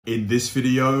In this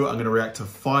video, I'm going to react to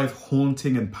 5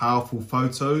 haunting and powerful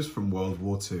photos from World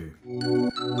War II.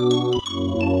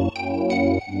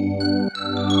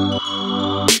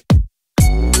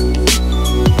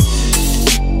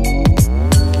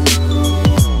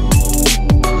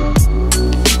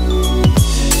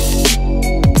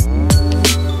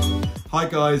 Hi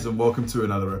guys, and welcome to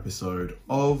another episode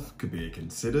of Kabir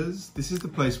Considers. This is the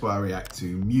place where I react to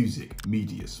music,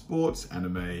 media, sports,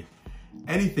 anime,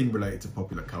 anything related to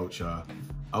popular culture.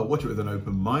 I'll watch it with an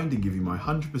open mind and give you my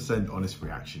 100% honest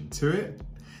reaction to it.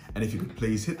 And if you could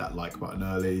please hit that like button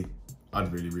early,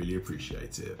 I'd really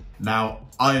appreciate it. Now,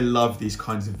 I love these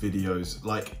kinds of videos.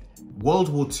 Like, World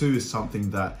War II is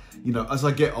something that, you know, as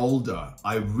I get older,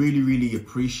 I really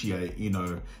appreciate, you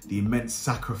know, the immense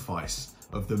sacrifice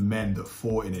of the men that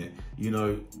fought in it. You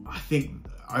know, I think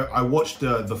I watched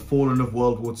The Fallen of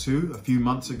World War II a few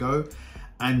months ago,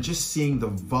 and just seeing the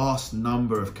vast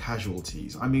number of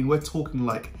casualties. I mean, we're talking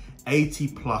like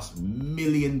 80+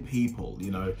 million people, you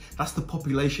know, that's the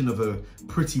population of a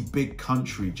pretty big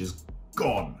country just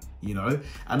gone, you know?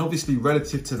 And obviously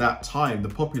relative to that time, the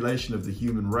population of the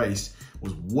human race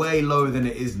was way lower than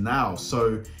it is now.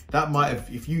 So that might have,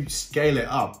 if you scale it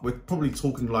up, we're probably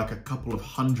talking like a couple of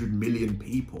 100 million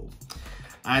people.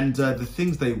 And the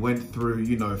things they went through,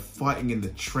 you know, fighting in the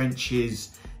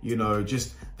trenches, you know,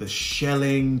 just the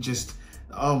shelling, just,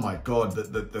 oh my God,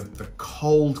 the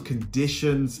cold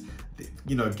conditions,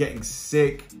 you know, getting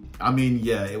sick. I mean,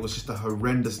 yeah, it was just a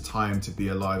horrendous time to be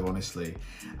alive, honestly.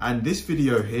 And this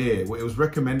video here, it was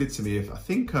recommended to me, I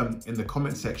think in the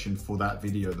comment section for that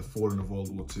video, The Fallen of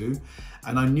World War II.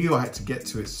 And I knew I had to get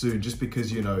to it soon just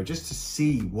because, you know, just to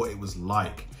see what it was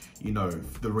like, you know,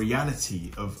 the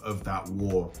reality of that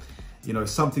war. You know,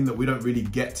 something that we don't really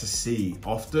get to see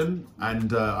often.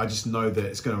 And I just know that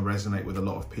it's going to resonate with a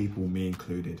lot of people, me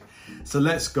included. So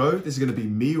let's go. This is going to be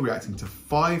me reacting to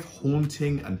 5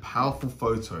 haunting and powerful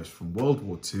photos from World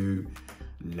War II.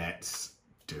 Let's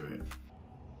do it.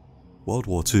 World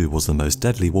War II was the most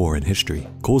deadly war in history,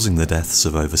 causing the deaths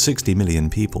of over 60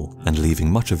 million people and leaving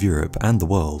much of Europe and the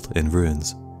world in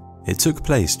ruins. It took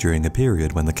place during a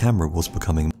period when the camera was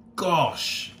becoming...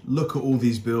 Gosh, look at all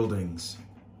these buildings.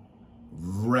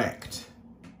 Wrecked.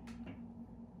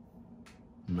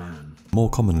 Man. More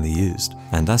commonly used,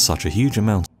 and as such a huge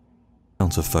amount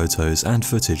of photos and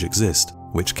footage exist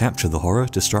which capture the horror,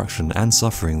 destruction and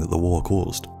suffering that the war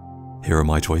caused. Here are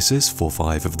my choices for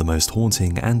 5 of the most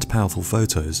haunting and powerful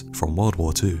photos from World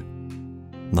War II.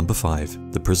 Number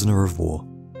 5. The Prisoner of War.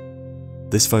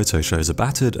 This photo shows a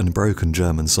battered and broken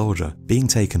German soldier being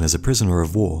taken as a prisoner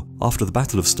of war after the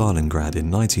Battle of Stalingrad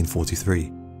in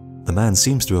 1943. The man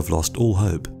seems to have lost all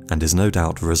hope and is no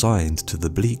doubt resigned to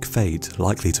the bleak fate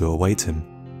likely to await him.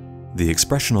 The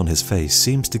expression on his face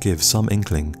seems to give some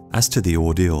inkling as to the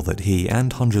ordeal that he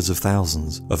and hundreds of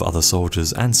thousands of other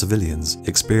soldiers and civilians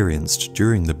experienced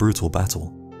during the brutal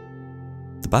battle.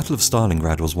 The Battle of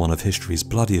Stalingrad was one of history's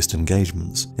bloodiest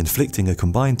engagements, inflicting a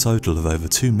combined total of over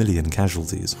 2 million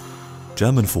casualties.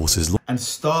 German forces... And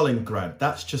Stalingrad,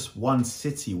 that's just one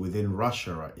city within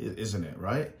Russia, right? Isn't it,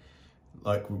 right?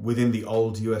 Like within the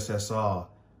old USSR.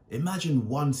 Imagine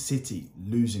one city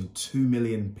losing 2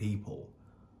 million people.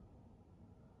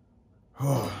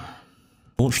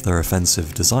 Launched their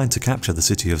offensive designed to capture the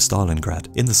city of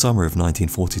Stalingrad in the summer of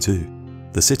 1942.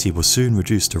 The city was soon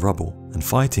reduced to rubble, and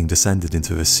fighting descended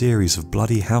into a series of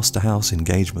bloody house-to-house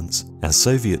engagements as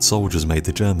Soviet soldiers made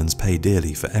the Germans pay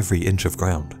dearly for every inch of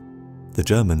ground. The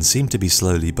Germans seemed to be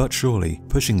slowly but surely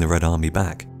pushing the Red Army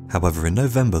back. However, in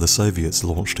November the Soviets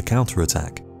launched a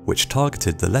counterattack, which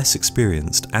targeted the less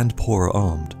experienced and poorer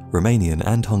armed Romanian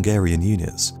and Hungarian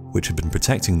units, which had been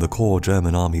protecting the core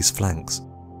German army's flanks.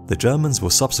 The Germans were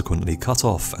subsequently cut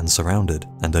off and surrounded,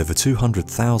 and over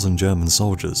 200,000 German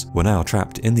soldiers were now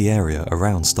trapped in the area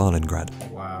around Stalingrad.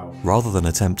 Wow. Rather than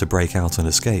attempt to break out and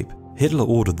escape, Hitler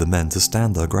ordered the men to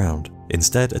stand their ground,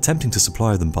 instead attempting to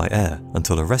supply them by air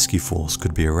until a rescue force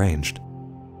could be arranged.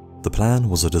 The plan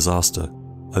was a disaster.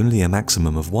 Only a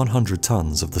maximum of 100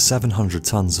 tons of the 700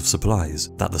 tons of supplies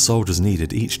that the soldiers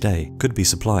needed each day could be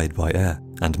supplied by air,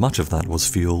 and much of that was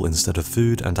fuel instead of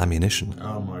food and ammunition.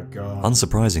 Oh my God.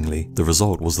 Unsurprisingly, the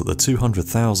result was that the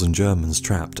 200,000 Germans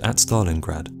trapped at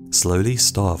Stalingrad slowly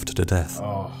starved to death.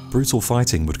 Brutal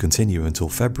fighting would continue until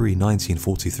February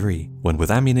 1943, when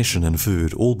with ammunition and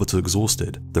food all but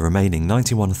exhausted, the remaining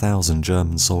 91,000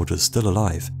 German soldiers still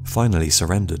alive finally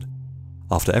surrendered.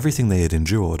 After everything they had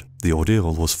endured, the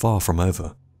ordeal was far from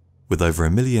over. With over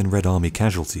 1 million Red Army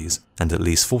casualties and at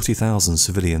least 40,000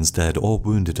 civilians dead or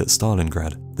wounded at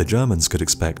Stalingrad, the Germans could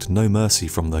expect no mercy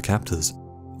from their captors.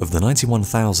 Of the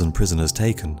 91,000 prisoners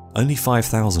taken, only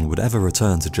 5,000 would ever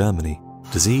return to Germany.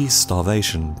 Disease,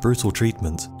 starvation, brutal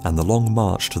treatment, and the long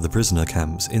march to the prisoner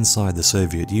camps inside the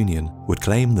Soviet Union would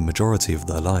claim the majority of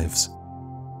their lives.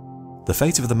 The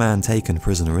fate of the man taken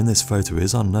prisoner in this photo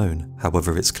is unknown,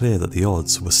 however it's clear that the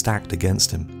odds were stacked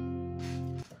against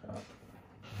him.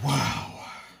 Wow.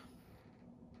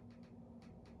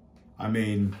 I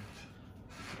mean,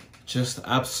 just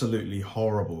absolutely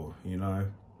horrible, you know?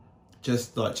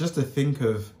 Just to think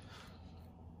of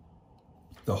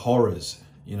the horrors,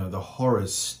 you know, the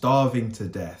horrors, starving to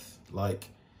death, like,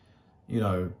 you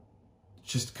know,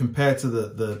 just compared to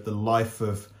the life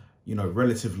of, you know,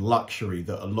 relative luxury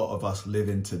that a lot of us live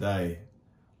in today.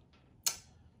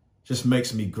 Just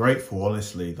makes me grateful,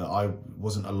 honestly, that I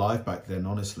wasn't alive back then,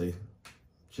 honestly.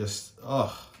 Just,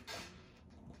 ugh.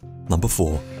 Number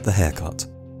 4. The haircut.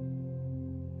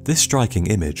 This striking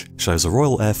image shows a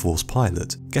Royal Air Force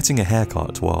pilot getting a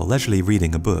haircut while leisurely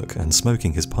reading a book and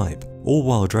smoking his pipe, all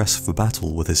while dressed for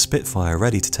battle with his Spitfire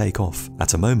ready to take off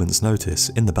at a moment's notice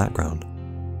in the background.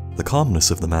 The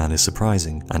calmness of the man is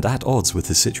surprising and at odds with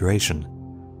his situation.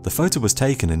 The photo was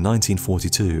taken in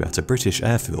 1942 at a British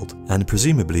airfield, and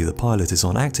presumably the pilot is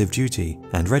on active duty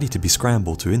and ready to be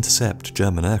scrambled to intercept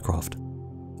German aircraft.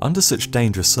 Under such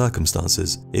dangerous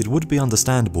circumstances, it would be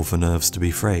understandable for nerves to be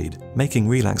frayed, making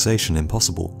relaxation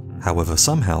impossible. However,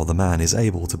 somehow the man is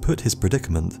able to put his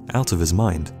predicament out of his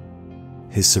mind.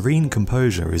 His serene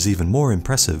composure is even more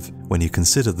impressive when you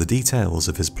consider the details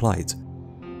of his plight.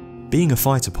 Being a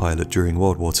fighter pilot during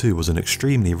World War II was an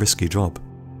extremely risky job.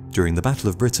 During the Battle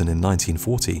of Britain in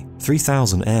 1940,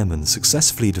 3,000 airmen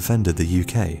successfully defended the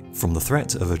UK from the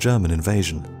threat of a German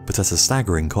invasion, but at a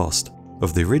staggering cost.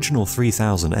 Of the original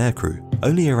 3,000 aircrew,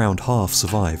 only around half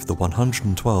survived the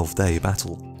 112-day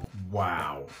battle.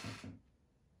 Wow.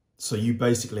 So you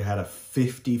basically had a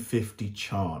 50-50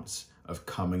 chance of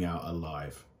coming out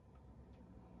alive.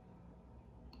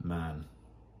 Man.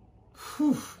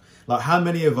 Whew. Like, how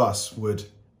many of us would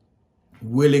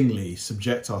willingly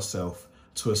subject ourselves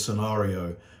to a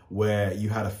scenario where you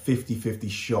had a 50-50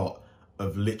 shot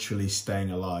of literally staying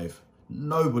alive?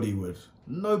 Nobody would.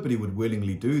 Nobody would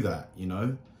willingly do that, you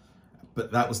know?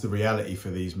 But that was the reality for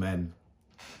these men.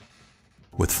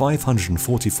 With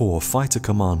 544 fighter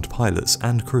command pilots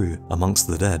and crew amongst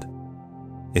the dead.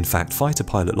 In fact, fighter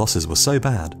pilot losses were so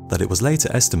bad that it was later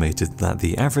estimated that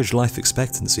the average life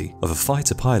expectancy of a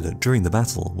fighter pilot during the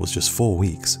battle was just 4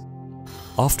 weeks.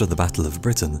 After the Battle of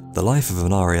Britain, the life of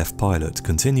an RAF pilot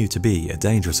continued to be a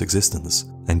dangerous existence,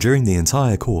 and during the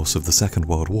entire course of the Second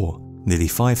World War, nearly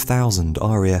 5,000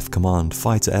 RAF command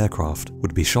fighter aircraft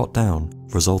would be shot down,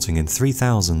 resulting in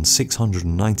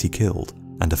 3,690 killed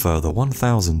and a further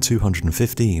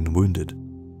 1,215 wounded.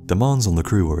 Demands on the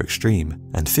crew were extreme,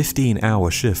 and 15-hour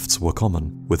shifts were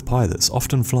common, with pilots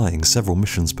often flying several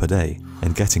missions per day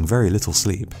and getting very little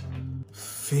sleep.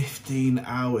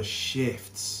 15-hour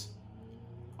shifts.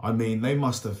 I mean, they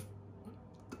must have,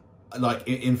 like,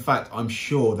 in fact, I'm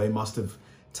sure they must have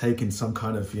taken some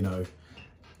kind of, you know,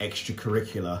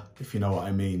 extracurricular, if you know what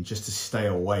I mean, just to stay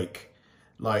awake.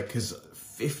 Like, because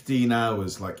 15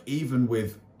 hours, like, even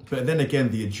with, but then again,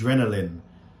 the adrenaline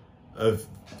of,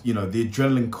 you know, the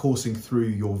adrenaline coursing through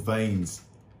your veins,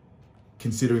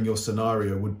 considering your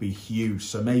scenario, would be huge.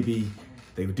 So maybe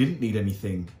they didn't need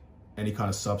any kind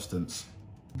of substance.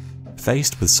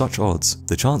 Faced with such odds,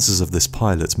 the chances of this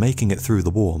pilot making it through the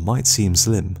war might seem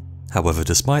slim. However,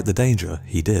 despite the danger,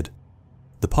 he did.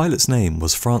 The pilot's name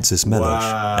was Francis Mellish,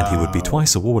 and he would be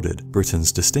twice awarded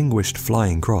Britain's Distinguished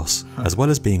Flying Cross, as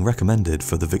well as being recommended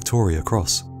for the Victoria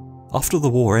Cross. After the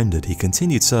war ended, he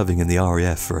continued serving in the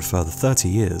RAF for a further 30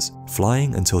 years,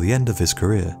 flying until the end of his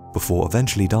career, before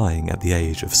eventually dying at the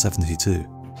age of 72.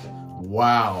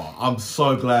 Wow, I'm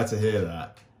so glad to hear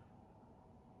that.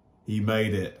 He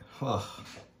made it.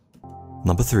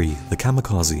 Number 3. The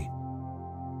Kamikaze.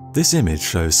 This image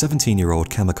shows 17-year-old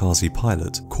kamikaze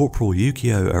pilot Corporal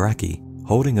Yukio Araki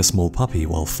holding a small puppy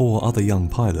while 4 other young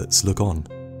pilots look on.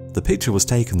 The picture was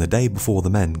taken the day before the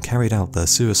men carried out their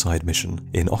suicide mission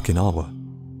in Okinawa.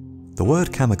 The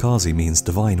word kamikaze means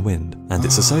divine wind, and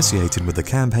it's associated with the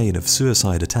campaign of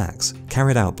suicide attacks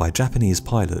carried out by Japanese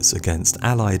pilots against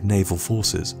Allied naval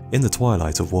forces in the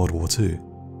twilight of World War II.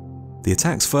 The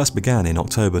attacks first began in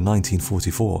October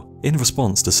 1944 in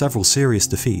response to several serious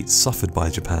defeats suffered by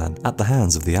Japan at the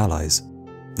hands of the Allies.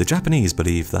 The Japanese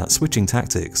believed that switching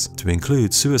tactics to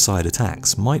include suicide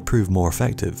attacks might prove more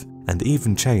effective and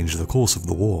even change the course of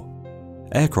the war.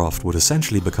 Aircraft would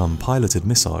essentially become piloted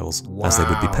missiles as they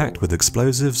would be packed with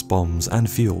explosives, bombs and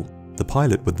fuel. The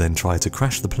pilot would then try to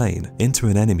crash the plane into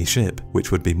an enemy ship,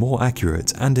 which would be more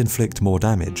accurate and inflict more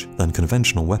damage than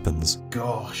conventional weapons.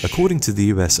 Gosh. According to the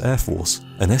US Air Force,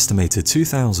 an estimated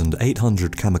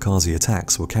 2,800 kamikaze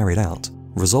attacks were carried out,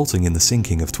 resulting in the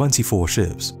sinking of 24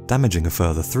 ships, damaging a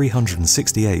further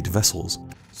 368 vessels.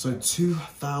 So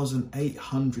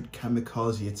 2,800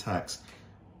 kamikaze attacks,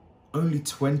 only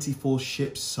 24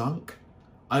 ships sunk?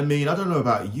 I mean, I don't know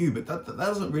about you, but that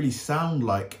doesn't really sound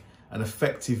like an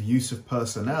effective use of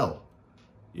personnel,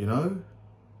 you know?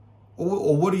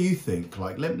 Or what do you think?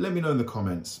 Like, let me know in the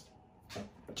comments.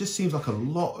 It just seems like a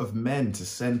lot of men to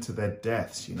send to their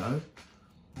deaths, you know?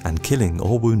 And killing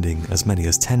or wounding as many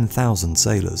as 10,000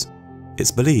 sailors. It's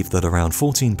believed that around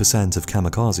 14% of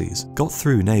kamikazes got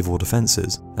through naval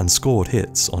defences and scored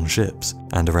hits on ships,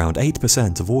 and around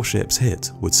 8% of all ships hit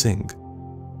would sink.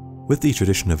 With the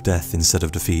tradition of death instead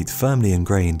of defeat firmly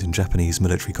ingrained in Japanese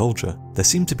military culture, there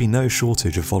seemed to be no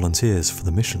shortage of volunteers for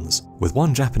the missions, with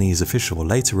one Japanese official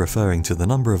later referring to the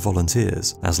number of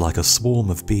volunteers as like a swarm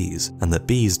of bees, and that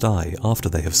bees die after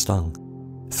they have stung.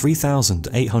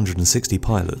 3,860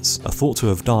 pilots are thought to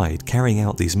have died carrying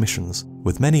out these missions,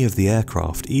 with many of the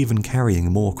aircraft even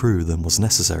carrying more crew than was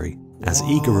necessary, as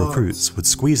eager recruits would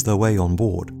squeeze their way on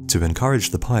board to encourage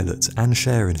the pilot and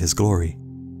share in his glory.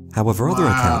 However, other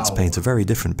accounts paint a very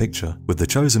different picture, with the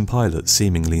chosen pilots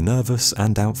seemingly nervous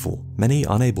and doubtful, many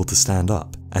unable to stand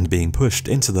up, and being pushed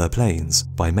into their planes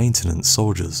by maintenance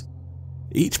soldiers.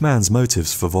 Each man's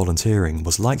motives for volunteering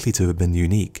was likely to have been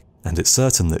unique, and it's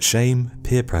certain that shame,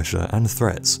 peer pressure and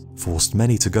threats forced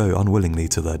many to go unwillingly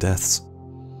to their deaths.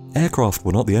 Aircraft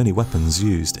were not the only weapons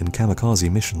used in kamikaze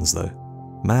missions though.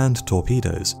 Manned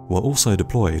torpedoes were also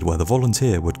deployed where the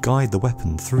volunteer would guide the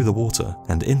weapon through the water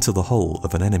and into the hull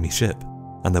of an enemy ship.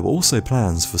 And there were also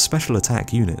plans for special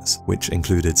attack units, which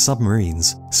included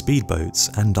submarines,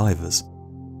 speedboats and divers.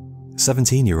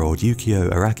 17-year-old Yukio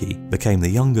Araki became the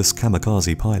youngest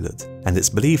kamikaze pilot, and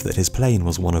it's believed that his plane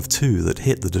was one of two that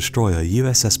hit the destroyer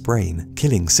USS Brain,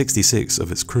 killing 66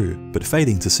 of its crew, but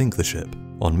failing to sink the ship,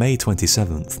 on May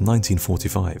 27,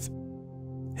 1945.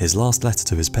 His last letter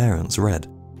to his parents read,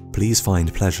 "Please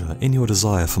find pleasure in your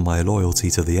desire for my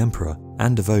loyalty to the Emperor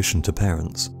and devotion to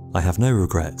parents. I have no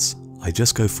regrets. I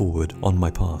just go forward on my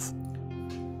path."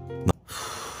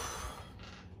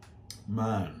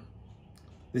 Man,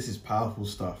 this is powerful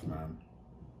stuff, man.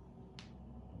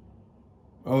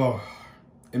 Oh,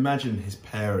 imagine his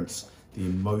parents, the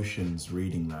emotions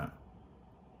reading that.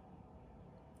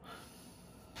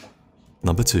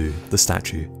 Number 2. The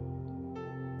statue.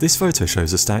 This photo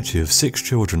shows a statue of 6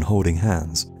 children holding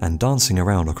hands and dancing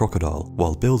around a crocodile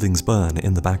while buildings burn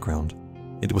in the background.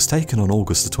 It was taken on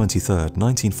August 23,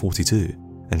 1942,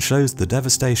 and shows the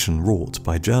devastation wrought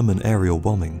by German aerial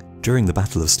bombing during the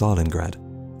Battle of Stalingrad.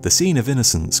 The scene of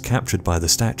innocence captured by the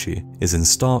statue is in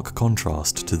stark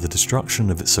contrast to the destruction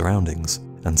of its surroundings,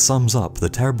 and sums up the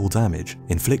terrible damage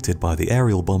inflicted by the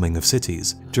aerial bombing of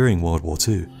cities during World War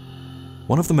II.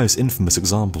 One of the most infamous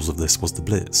examples of this was the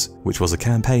Blitz, which was a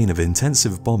campaign of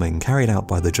intensive bombing carried out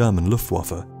by the German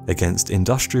Luftwaffe against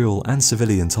industrial and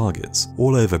civilian targets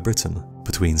all over Britain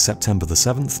between September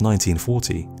 7,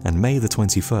 1940 and May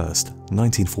 21,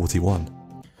 1941.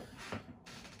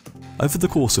 Over the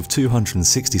course of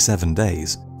 267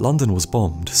 days, London was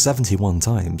bombed 71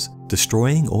 times,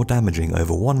 destroying or damaging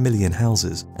over 1 million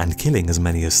houses and killing as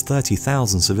many as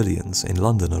 30,000 civilians in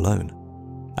London alone.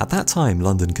 At that time,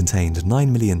 London contained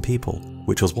 9 million people,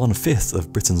 which was 1/5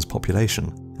 of Britain's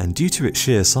population, and due to its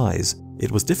sheer size,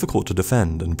 it was difficult to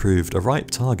defend and proved a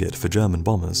ripe target for German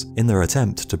bombers in their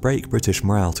attempt to break British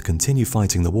morale to continue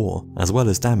fighting the war, as well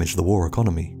as damage the war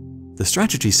economy. The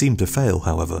strategy seemed to fail,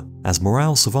 however, as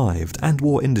morale survived and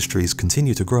war industries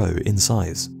continued to grow in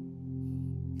size.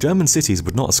 German cities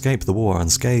would not escape the war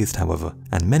unscathed, however,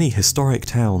 and many historic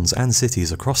towns and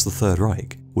cities across the Third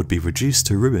Reich would be reduced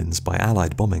to ruins by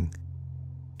Allied bombing.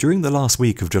 During the last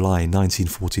week of July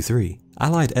 1943,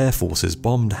 Allied air forces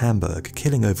bombed Hamburg,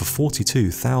 killing over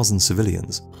 42,000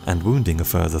 civilians and wounding a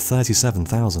further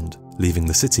 37,000, leaving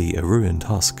the city a ruined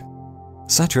husk.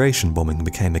 Saturation bombing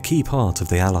became a key part of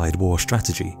the Allied war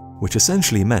strategy, which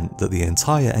essentially meant that the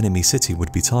entire enemy city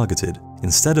would be targeted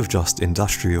instead of just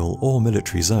industrial or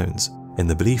military zones, in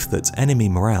the belief that enemy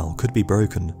morale could be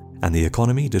broken and the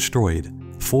economy destroyed,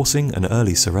 forcing an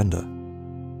early surrender.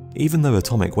 Even though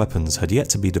atomic weapons had yet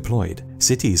to be deployed,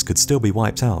 cities could still be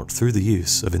wiped out through the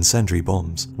use of incendiary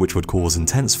bombs, which would cause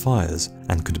intense fires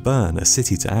and could burn a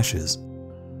city to ashes.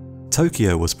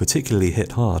 Tokyo was particularly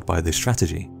hit hard by this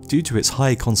strategy due to its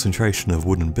high concentration of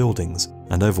wooden buildings,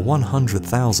 and over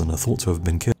 100,000 are thought to have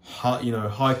been killed.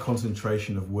 High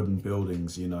concentration of wooden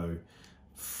buildings,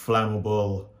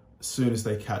 flammable. As soon as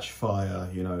they catch fire,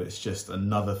 you know, it's just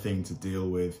another thing to deal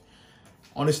with.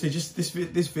 Honestly, just this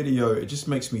video, it just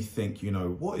makes me think, you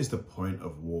know, what is the point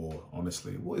of war?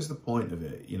 Honestly, what is the point of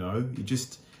it? You know,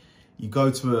 you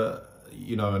go to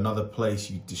another place,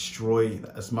 you destroy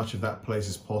as much of that place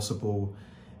as possible.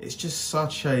 It's just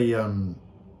such a,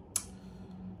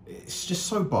 it's just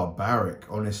so barbaric,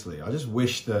 honestly. I just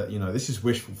wish that, you know, this is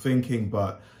wishful thinking,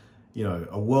 but, you know,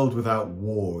 a world without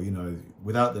war, you know,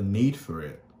 without the need for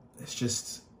it, it's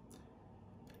just,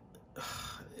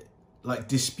 like,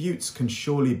 disputes can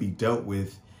surely be dealt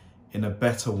with in a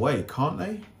better way, can't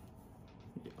they?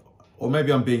 Or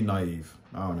maybe I'm being naive,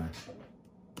 I don't know.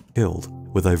 Killed,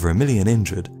 with over 1 million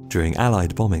injured during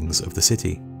Allied bombings of the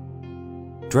city.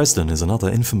 Dresden is another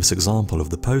infamous example of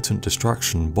the potent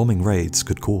destruction bombing raids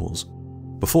could cause.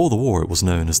 Before the war, it was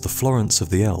known as the Florence of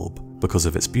the Elbe because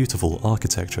of its beautiful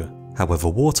architecture. However,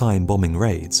 wartime bombing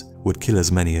raids would kill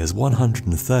as many as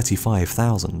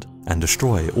 135,000 and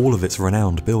destroy all of its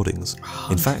renowned buildings.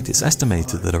 In fact, it's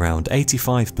estimated that around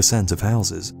 85% of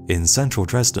houses in central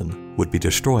Dresden would be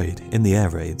destroyed in the air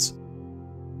raids.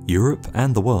 Europe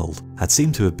and the world had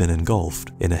seemed to have been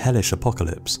engulfed in a hellish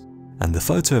apocalypse, and the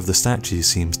photo of the statue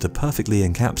seems to perfectly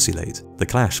encapsulate the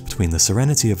clash between the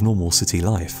serenity of normal city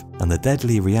life and the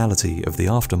deadly reality of the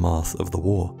aftermath of the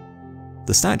war.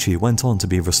 The statue went on to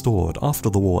be restored after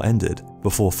the war ended,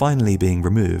 before finally being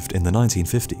removed in the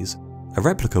 1950s. A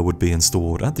replica would be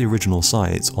installed at the original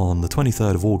site on the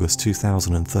 23rd of August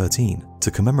 2013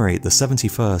 to commemorate the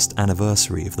 71st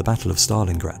anniversary of the Battle of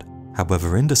Stalingrad.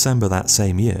 However, in December that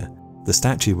same year, the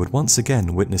statue would once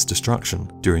again witness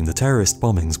destruction during the terrorist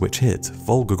bombings which hit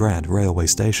Volgograd railway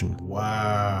station.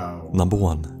 Wow. Number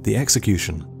 1. The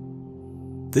execution.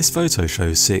 This photo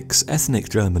shows 6 ethnic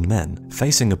German men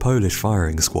facing a Polish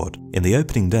firing squad in the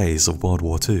opening days of World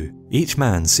War II, each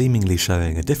man seemingly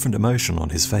showing a different emotion on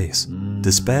his face.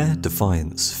 Despair,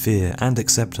 defiance, fear and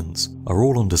acceptance are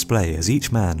all on display as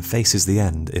each man faces the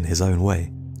end in his own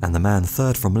way, and the man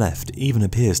third from left even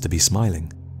appears to be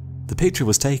smiling. The picture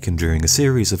was taken during a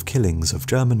series of killings of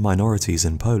German minorities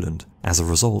in Poland as a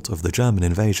result of the German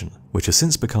invasion, which has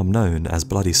since become known as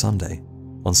Bloody Sunday.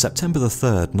 On September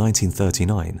 3rd,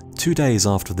 1939, 2 days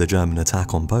after the German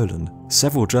attack on Poland,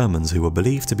 several Germans who were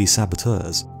believed to be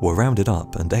saboteurs were rounded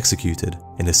up and executed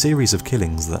in a series of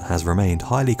killings that has remained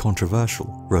highly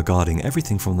controversial regarding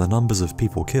everything from the numbers of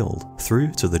people killed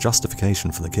through to the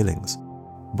justification for the killings.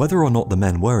 Whether or not the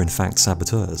men were in fact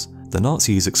saboteurs, the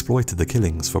Nazis exploited the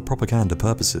killings for propaganda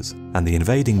purposes, and the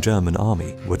invading German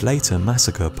army would later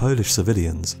massacre Polish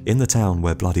civilians in the town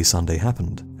where Bloody Sunday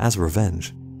happened, as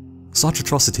revenge. Such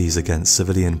atrocities against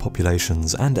civilian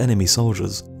populations and enemy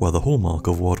soldiers were the hallmark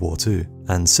of World War II,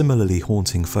 and similarly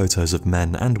haunting photos of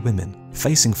men and women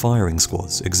facing firing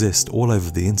squads exist all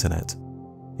over the internet.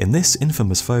 In this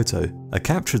infamous photo, a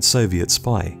captured Soviet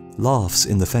spy laughs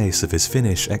in the face of his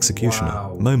Finnish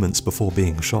executioner moments before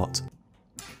being shot.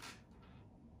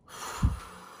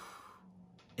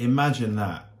 Imagine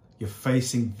that. You're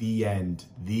facing the end.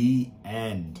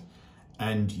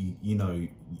 And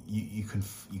you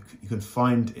can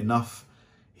find enough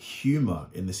humor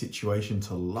in the situation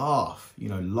to laugh,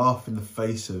 laugh in the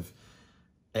face of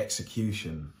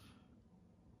execution.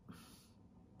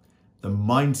 The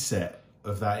mindset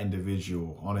of that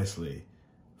individual, honestly,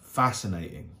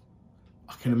 fascinating.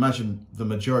 I can imagine the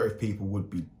majority of people would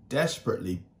be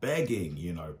desperately begging,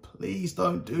 please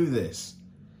don't do this.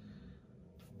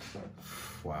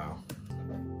 Wow.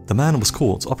 The man was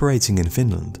caught operating in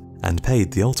Finland and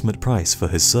paid the ultimate price for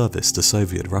his service to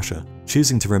Soviet Russia,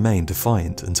 choosing to remain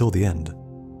defiant until the end.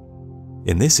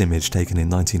 In this image taken in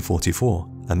 1944,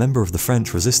 a member of the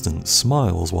French resistance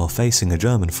smiles while facing a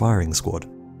German firing squad.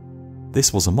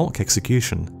 This was a mock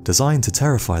execution designed to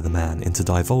terrify the man into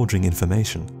divulging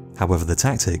information. However, the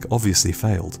tactic obviously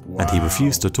failed, and he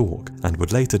refused to talk and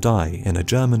would later die in a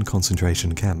German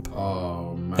concentration camp.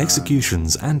 Oh, man.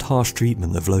 Executions and harsh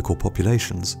treatment of local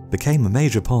populations became a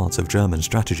major part of German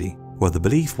strategy, where the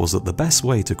belief was that the best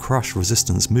way to crush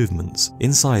resistance movements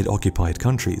inside occupied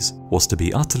countries was to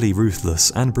be utterly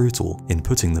ruthless and brutal in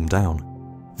putting them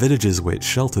down. Villages which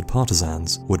sheltered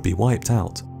partisans would be wiped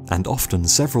out, and often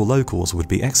several locals would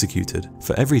be executed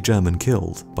for every German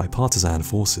killed by partisan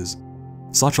forces.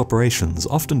 Such operations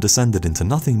often descended into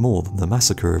nothing more than the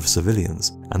massacre of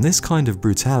civilians, and this kind of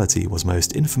brutality was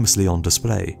most infamously on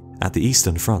display at the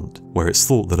Eastern Front, where it's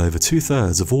thought that over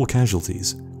 2/3 of all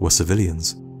casualties were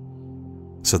civilians.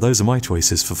 So those are my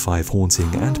choices for 5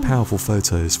 haunting and powerful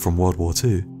photos from World War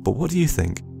II, but what do you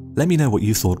think? Let me know what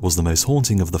you thought was the most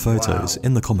haunting of the photos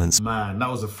in the comments. Man, that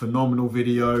was a phenomenal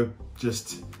video.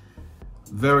 Just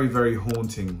Very, very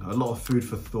haunting. A lot of food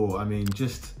for thought. I mean,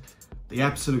 just the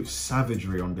absolute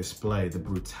savagery on display, the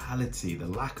brutality, the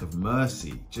lack of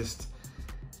mercy, just,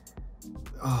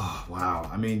 oh, wow.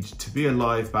 I mean, to be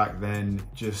alive back then,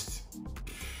 just,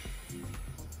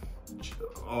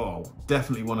 oh,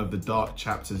 definitely one of the dark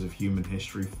chapters of human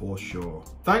history for sure.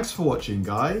 Thanks for watching,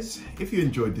 guys. If you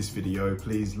enjoyed this video,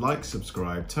 please like,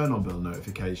 subscribe, turn on bell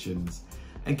notifications,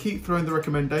 and keep throwing the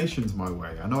recommendations my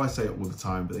way. I know I say it all the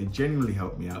time, but they genuinely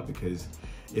help me out, because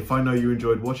if I know you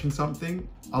enjoyed watching something,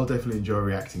 I'll definitely enjoy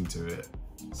reacting to it.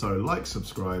 So like,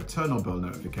 subscribe, turn on bell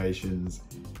notifications,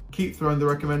 keep throwing the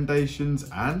recommendations,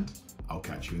 and I'll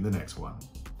catch you in the next one.